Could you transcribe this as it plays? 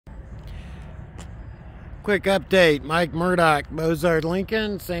Quick update, Mike Murdock, Bozard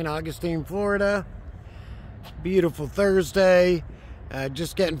Lincoln, St. Augustine, Florida. Beautiful Thursday.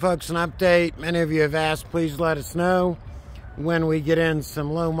 Just getting folks an update. Many of you have asked, please let us know when we get in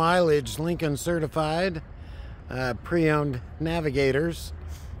some low mileage Lincoln certified pre-owned Navigators.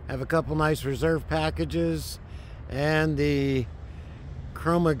 Have a couple nice reserve packages and the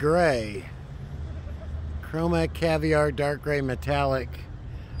Chroma Caviar Dark Gray Metallic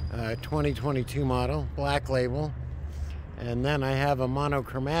 2022 model, black label. And then I have a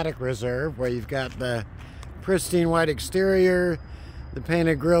monochromatic reserve where you've got the pristine white exterior, the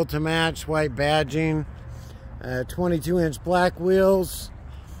painted grille to match, white badging, 22-inch black wheels.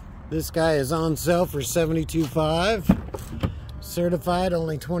 This guy is on sale for $72,500. Certified,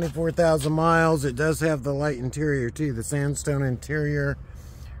 only 24,000 miles. It does have the light interior too, the sandstone interior.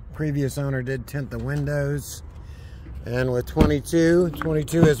 Previous owner did tint the windows. And with 22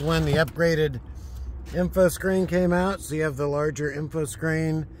 is when the upgraded info screen came out. So you have the larger info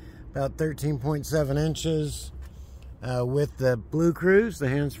screen, about 13.7 inches, with the Blue Cruise, the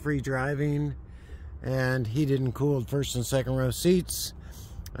hands-free driving, and heated and cooled first and second row seats.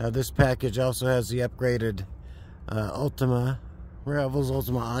 This package also has the upgraded Revels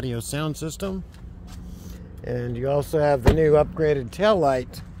Ultima audio sound system. And you also have the new upgraded tail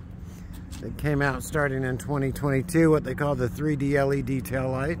light that came out starting in 2022, what they call the 3D LED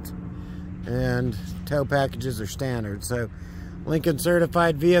tail light. And tow packages are standard. So Lincoln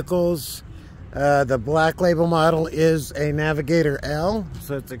certified vehicles. The black label model is a Navigator L,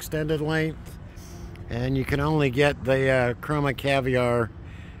 so it's extended length. And you can only get the Chroma Caviar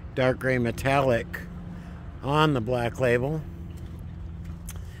Dark Gray Metallic on the black label.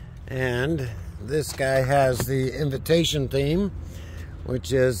 And this guy has the invitation theme,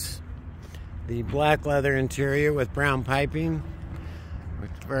 which is the black leather interior with brown piping.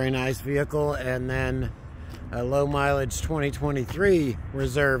 Very nice vehicle. And then a low mileage 2023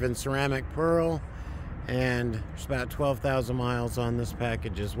 reserve in ceramic pearl. And there's about 12,000 miles on this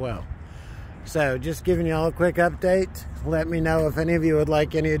package as well. So just giving you all a quick update. Let me know if any of you would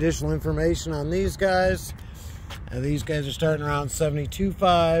like any additional information on these guys. These guys are starting around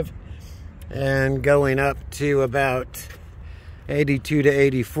 $72,500 and going up to about $82,000 to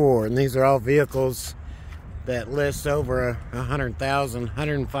 $84,000. And these are all vehicles that list over $100,000,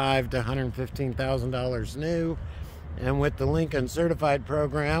 $105,000 to $115,000 new. And with the Lincoln certified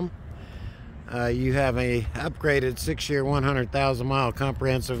program, you have a upgraded 6-year, 100,000 mile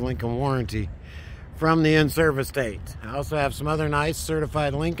comprehensive Lincoln warranty from the in-service date. I also have some other nice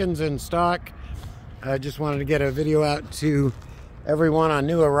certified Lincolns in stock. I just wanted to get a video out to everyone on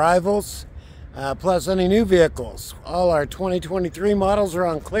new arrivals, plus any new vehicles. All our 2023 models are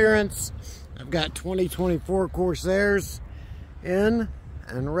on clearance. I've got 2024 Corsairs in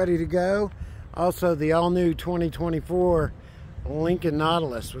and ready to go. Also the all-new 2024 Lincoln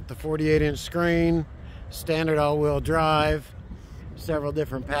Nautilus with the 48-inch screen, standard all-wheel drive, several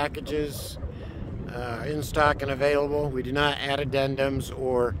different packages in stock and available. We do not add addendums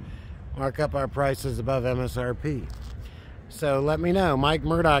or mark up our prices above MSRP. So let me know. Mike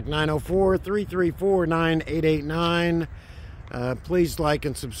Murdock, 904-334-9889. Please like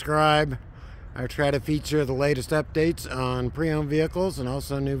and subscribe. I try to feature the latest updates on pre-owned vehicles and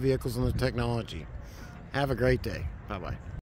also new vehicles and the technology. Have a great day. Bye-bye.